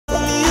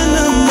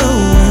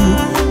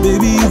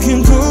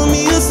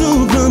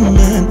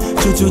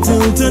Hey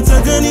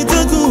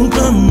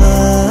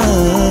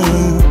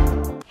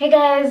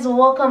guys,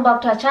 welcome back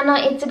to our channel.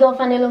 It's your girl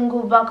Fanny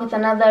back with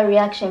another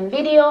reaction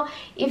video.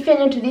 If you're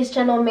new to this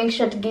channel, make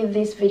sure to give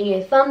this video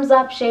a thumbs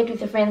up, share it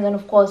with your friends, and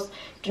of course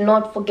do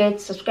not forget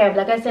to subscribe.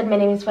 Like I said, my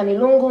name is Fanny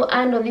Lungu,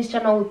 and on this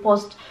channel we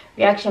post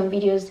reaction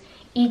videos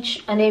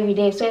each and every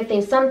day. So if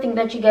there's something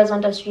that you guys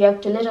want us to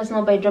react to, let us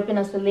know by dropping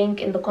us the link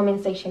in the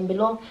comment section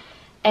below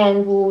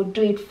and we'll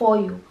do it for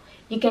you.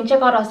 You can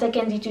check out our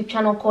second YouTube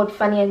channel called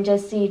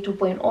Fanny&jessy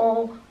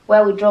 2.0,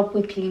 where we drop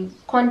weekly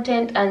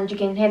content, and you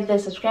can hit there,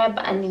 subscribe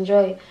and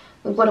enjoy.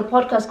 We've got a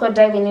podcast called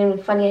Diving In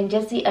with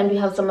Fanny&jessy, and we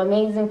have some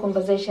amazing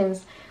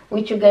conversations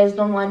which you guys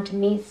don't want to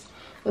miss.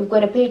 We've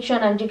got a Patreon,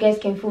 and you guys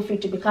can feel free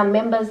to become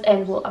members,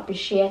 and we'll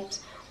appreciate.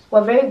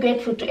 We're very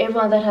grateful to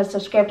everyone that has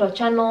subscribed to our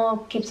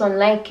channel, keeps on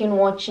liking,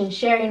 watching,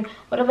 sharing,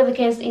 whatever the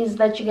case is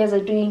that you guys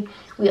are doing.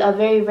 We are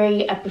very,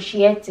 very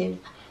appreciative.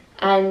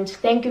 And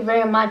thank you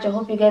very much. I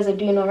hope you guys are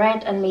doing all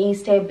right, and may you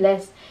stay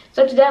blessed.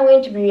 So today I'm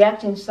going to be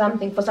reacting to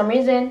something. For some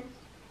reason,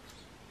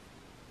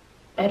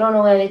 I don't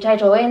know where the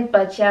title went,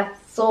 but yeah.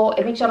 So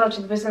a big shout out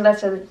to the person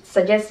that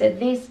suggested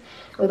this.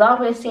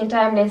 Without wasting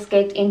time, let's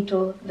get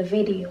into the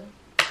video.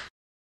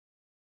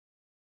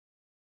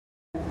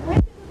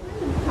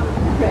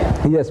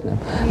 Yes, ma'am.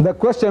 The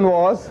question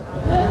was,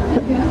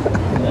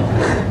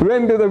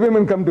 when do the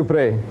women come to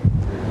pray?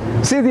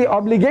 See, the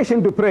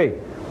obligation to pray,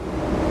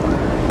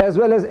 as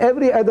well as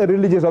every other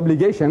religious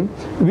obligation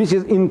which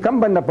is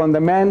incumbent upon the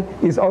man,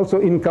 is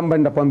also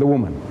incumbent upon the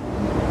woman.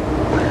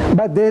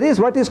 But there is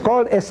what is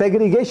called a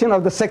segregation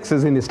of the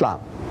sexes in Islam.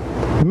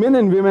 Men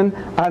and women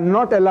are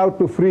not allowed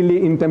to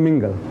freely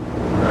intermingle.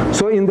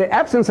 So in the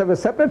absence of a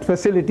separate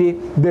facility,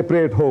 they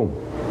pray at home.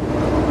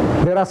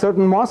 There are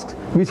certain mosques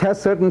which has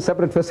certain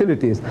separate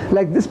facilities.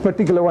 Like this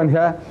particular one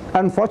here,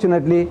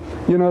 unfortunately,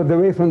 you know, the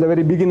way from the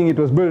very beginning it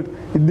was built,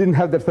 it didn't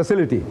have that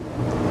facility.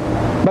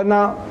 But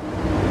now,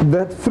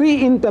 the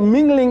free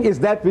intermingling is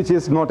that which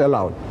is not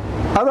allowed.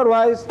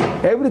 Otherwise,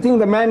 everything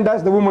the man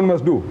does, the woman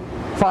must do.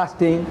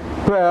 Fasting,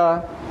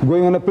 prayer,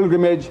 going on a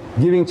pilgrimage,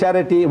 giving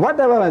charity,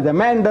 whatever the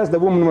man does, the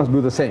woman must do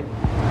the same.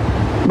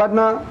 But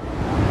now,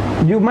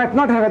 you might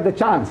not have had the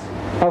chance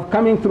of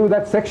coming through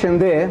that section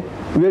there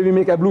where we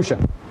make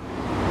ablution.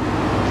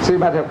 So you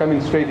might have come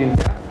in straight in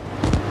here.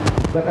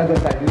 That other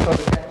side, you saw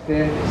the cats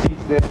there,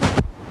 seats there.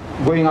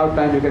 Going out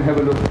time, you can have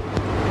a look.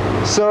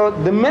 So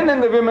the men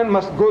and the women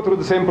must go through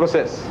the same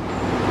process.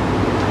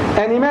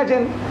 And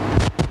imagine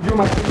you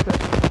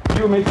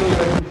making your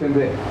ablution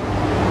there,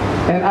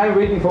 and I'm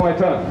waiting for my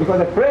turn,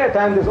 because at prayer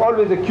time there's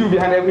always a queue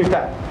behind every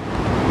tap,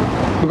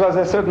 because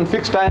there's certain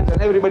fixed times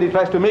and everybody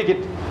tries to make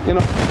it, you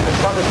know,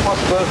 as short as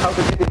possible, how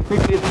to get it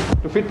quickly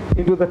to fit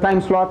into the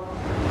time slot.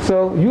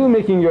 So you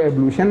making your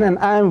ablution and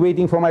I'm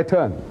waiting for my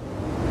turn,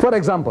 for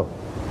example.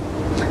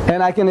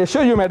 And I can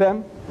assure you,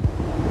 madam,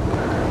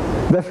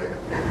 that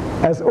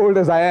as old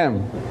as I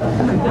am,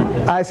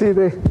 I see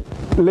the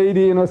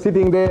lady, you know,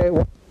 sitting there,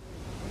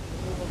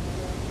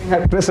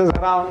 her dresses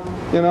around,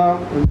 you know,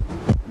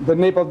 the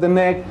nape of the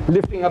neck,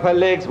 lifting up her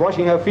legs,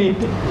 washing her feet.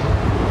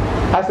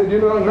 I said, you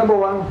know, number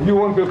one, you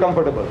won't feel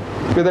comfortable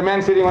with a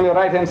man sitting on your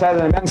right hand side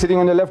and a man sitting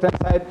on your left hand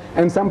side,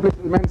 and some places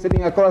a man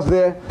sitting across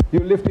there,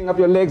 you're lifting up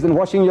your legs and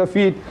washing your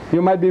feet.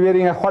 You might be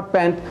wearing a hot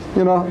pant,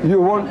 you know,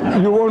 you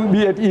won't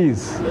be at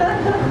ease.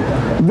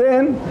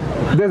 Then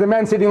there's a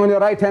man sitting on your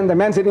right hand, the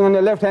man sitting on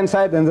your left hand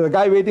side, and there's a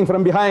guy waiting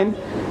from behind,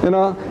 you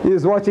know,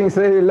 he's watching,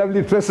 say,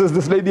 lovely tresses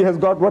this lady has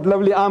got, what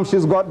lovely arms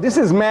she's got. This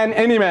is man,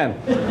 any man,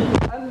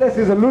 unless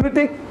he's a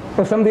lunatic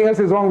or something else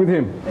is wrong with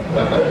him.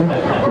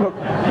 Look,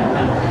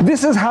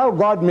 this is how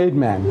God made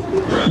man.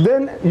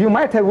 Then you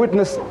might have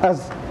witnessed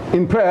as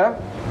in prayer,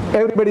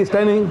 everybody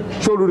standing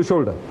shoulder to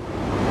shoulder.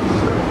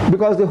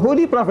 Because the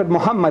Holy Prophet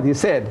Muhammad, he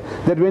said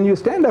that when you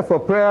stand up for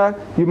prayer,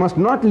 you must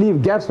not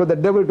leave gaps for the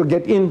devil to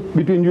get in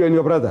between you and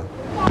your brother.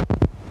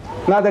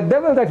 Now the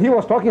devil that he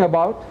was talking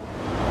about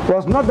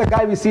was not the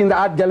guy we see in the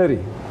art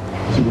gallery,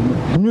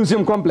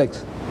 museum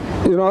complex,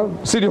 you know,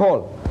 City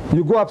Hall.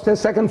 You go upstairs,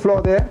 second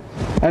floor there,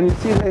 and you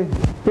see the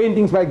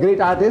paintings by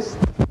great artists.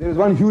 There is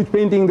one huge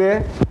painting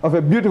there of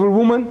a beautiful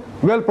woman,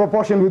 well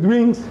proportioned with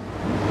wings.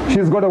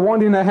 She's got a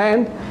wand in her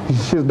hand.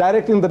 She's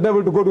directing the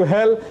devil to go to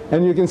hell,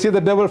 and you can see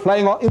the devil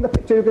flying off. In the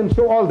picture you can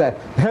show all that.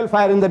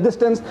 Hellfire in the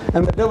distance,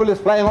 and the devil is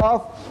flying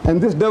off, and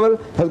this devil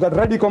has got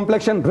ruddy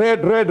complexion,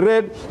 red, red,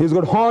 red. He's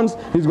got horns,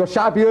 he's got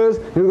sharp ears,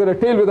 he's got a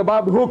tail with a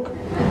barbed hook.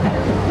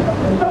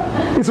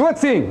 It's worth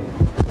seeing.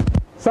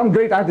 Some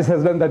great artist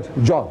has done that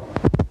job.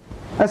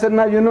 I said,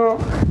 now you know,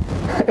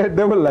 a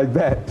devil like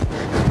that,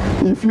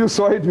 if you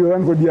saw it, you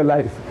run for dear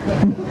life.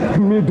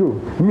 Me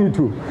too, me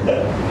too.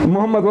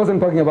 Muhammad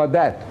wasn't talking about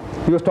that.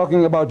 He was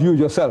talking about you,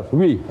 yourself,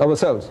 we,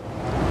 ourselves.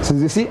 So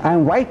you see,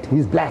 I'm white,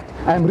 he's black.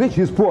 I'm rich,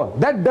 he's poor.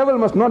 That devil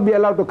must not be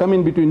allowed to come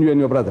in between you and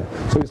your brother.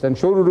 So you stand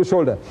shoulder to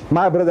shoulder.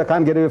 My brother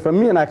can't get away from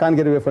me, and I can't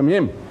get away from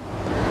him.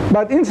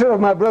 But instead of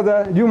my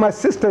brother, you, my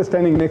sister,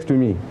 standing next to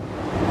me.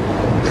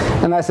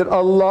 And I said,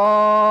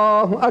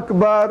 Allahu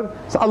Akbar.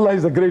 So Allah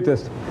is the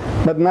greatest.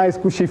 But nice,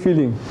 cushy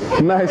feeling.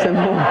 Nice and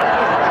warm.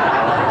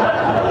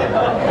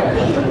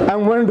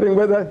 I'm wondering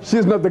whether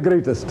she's not the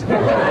greatest.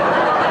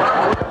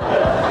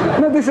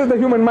 No, this is the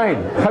human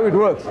mind, how it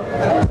works.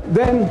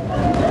 Then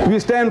we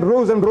stand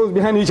rows and rows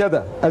behind each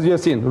other, as you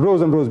have seen,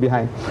 rows and rows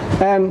behind.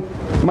 And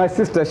my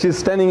sister, she's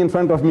standing in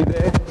front of me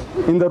there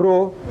in the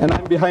row, and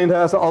I'm behind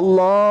her. I say,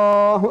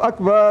 Allahu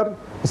Akbar.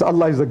 I say,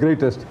 Allah is the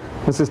greatest.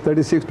 This is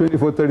 36,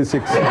 24,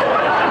 36.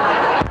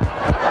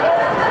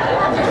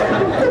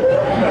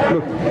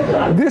 Look,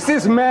 this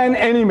is man,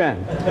 any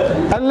man.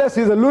 Unless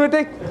he's a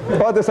lunatic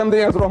or there's something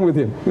else wrong with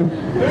him.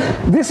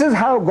 This is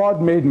how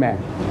God made man.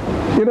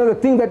 You know, the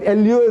thing that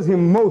allures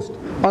him most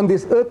on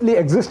this earthly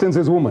existence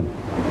is woman.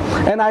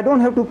 And I don't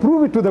have to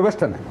prove it to the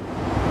Westerner.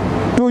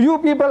 To you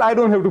people, I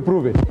don't have to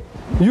prove it.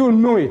 You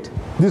know it,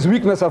 this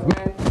weakness of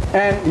man,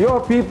 and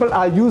your people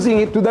are using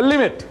it to the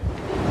limit.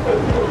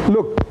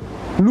 Look,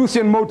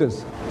 Lucian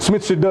Motors,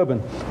 Smith Street,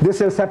 Durban, they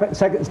sell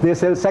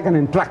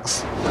second-hand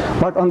trucks.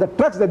 But on the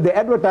trucks that they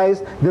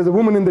advertise, there's a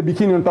woman in the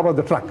bikini on top of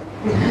the truck.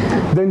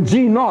 Then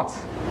G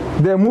North,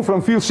 they moved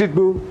from Field Street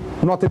to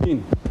North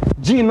Avenue.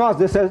 G North,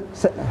 they sell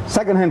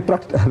second-hand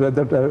tractors.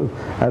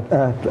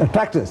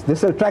 They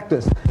sell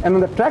tractors. And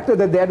on the tractor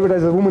that they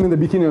advertise, a woman in the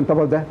bikini on top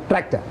of the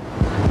tractor.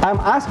 I'm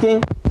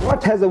asking,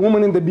 what has a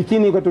woman in the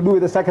bikini got to do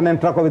with a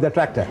second-hand truck or with a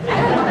tractor?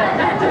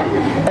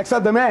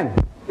 Except the man.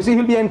 You see,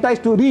 he'll be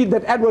enticed to read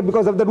that advert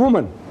because of that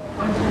woman.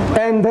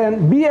 And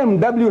then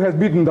BMW has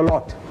beaten the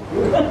lot.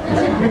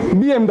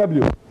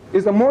 BMW.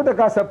 Is the motor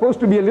car supposed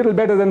to be a little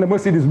better than the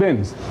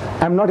Mercedes-Benz?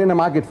 I'm not in the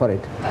market for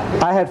it.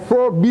 I had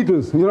 4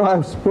 Beetles. You know,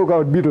 I spoke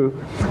about Beetle.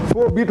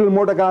 4 Beetle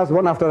motor cars,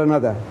 one after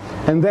another.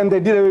 And then they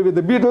did away with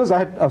the Beetles.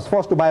 I was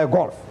forced to buy a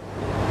Golf.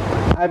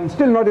 I'm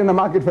still not in the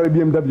market for a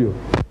BMW.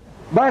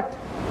 But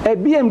a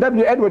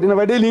BMW advert in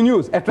our daily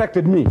news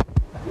attracted me.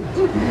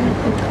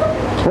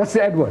 What's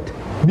the advert?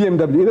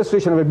 BMW,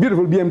 illustration of a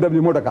beautiful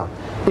BMW motor car.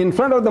 In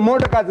front of the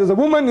motor car, there's a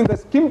woman in the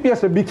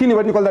skimpiest bikini,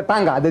 what you call the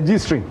tanga, the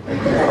G-string.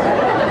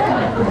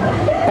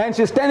 And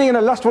she's standing in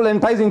a lustful,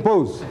 enticing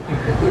pose.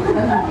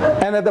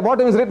 And at the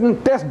bottom is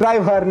written, test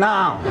drive her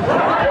now.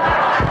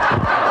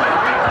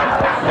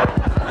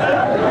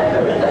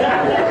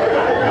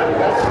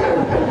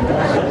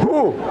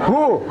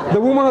 Who? The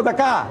woman of the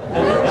car.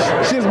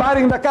 She's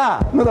buying the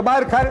car. No, the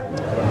buyer car.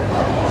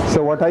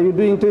 So what are you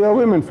doing to your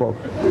women folk?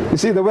 You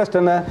see, the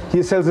Westerner,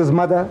 he sells his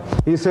mother,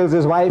 he sells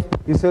his wife,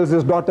 he sells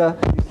his daughter,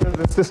 he sells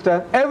his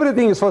sister.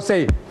 Everything is for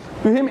sale.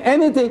 To him,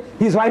 anything,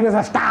 his wife is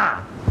a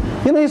star.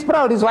 You know, he's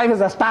proud, his wife is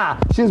a star.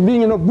 She's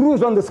being,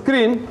 bruised on the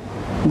screen.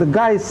 The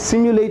guy is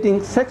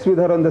simulating sex with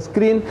her on the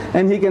screen,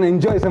 and he can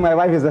enjoy, so my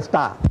wife is a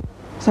star.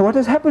 So what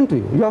has happened to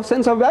you? Your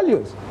sense of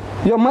values.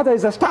 Your mother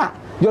is a star.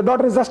 Your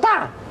daughter is a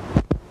star.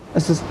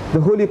 This is the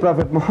Holy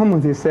Prophet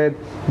Muhammad, he said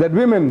that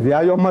women, they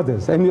are your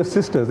mothers and your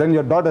sisters and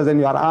your daughters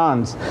and your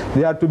aunts.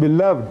 They are to be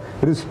loved,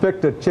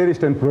 respected,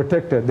 cherished and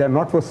protected. They are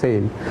not for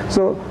sale.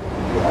 So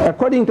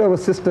according to our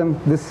system,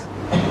 this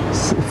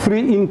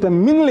free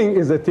intermingling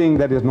is a thing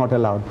that is not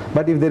allowed.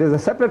 But if there is a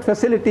separate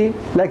facility,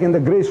 like in the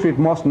Grey Street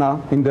Mosque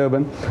now in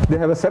Durban, they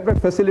have a separate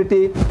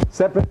facility,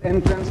 separate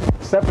entrance,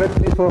 separate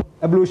place for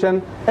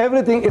ablution.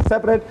 Everything is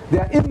separate. They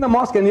are in the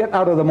mosque and yet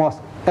out of the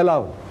mosque,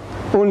 allowed.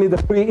 Only the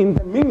free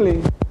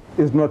intermingling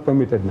is not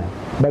permitted now.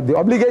 But the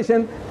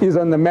obligation is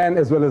on the man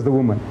as well as the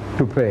woman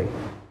to pray.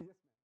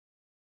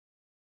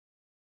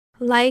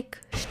 Like,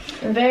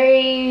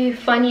 very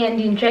funny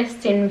and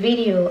interesting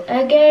video,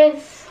 I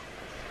guess.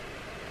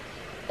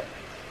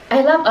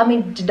 I love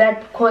Ahmed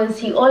Deedat because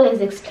he always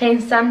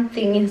explains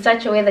something in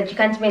such a way that you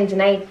can't even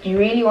deny it. You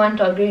really want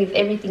to agree with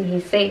everything he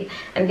said.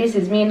 And this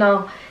is me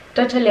now,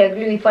 totally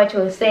agree with what he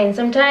was saying.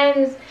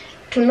 Sometimes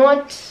to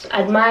not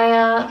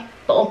admire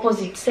the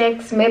opposite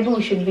sex, maybe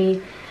we should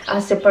be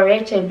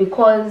separated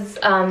because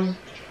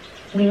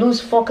we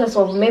lose focus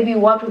of maybe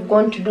what we're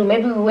going to do.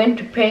 Maybe we went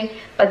to pray,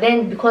 but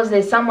then because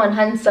there's someone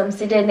handsome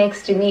seated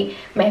next to me,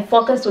 my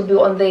focus will be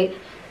on the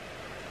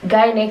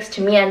guy next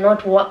to me and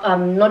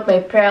not my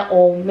prayer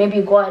or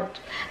maybe God.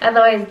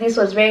 Otherwise, this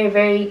was very,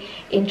 very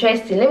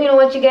interesting. Let me know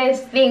what you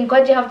guys think.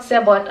 What do you have to say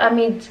about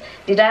Ahmed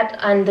Deedat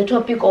and the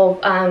topic of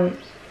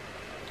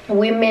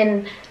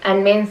women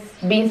and men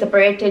being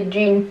separated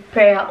during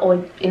prayer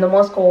or in the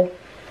mosque or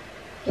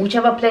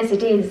whichever place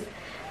it is?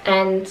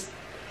 And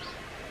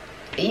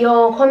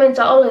your comments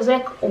are always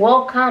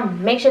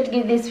welcome. Make sure to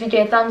give this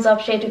video a thumbs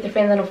up, share it with your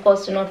friends, and of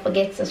course do not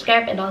forget to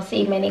subscribe, and I'll see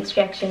you in my next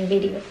reaction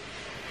video.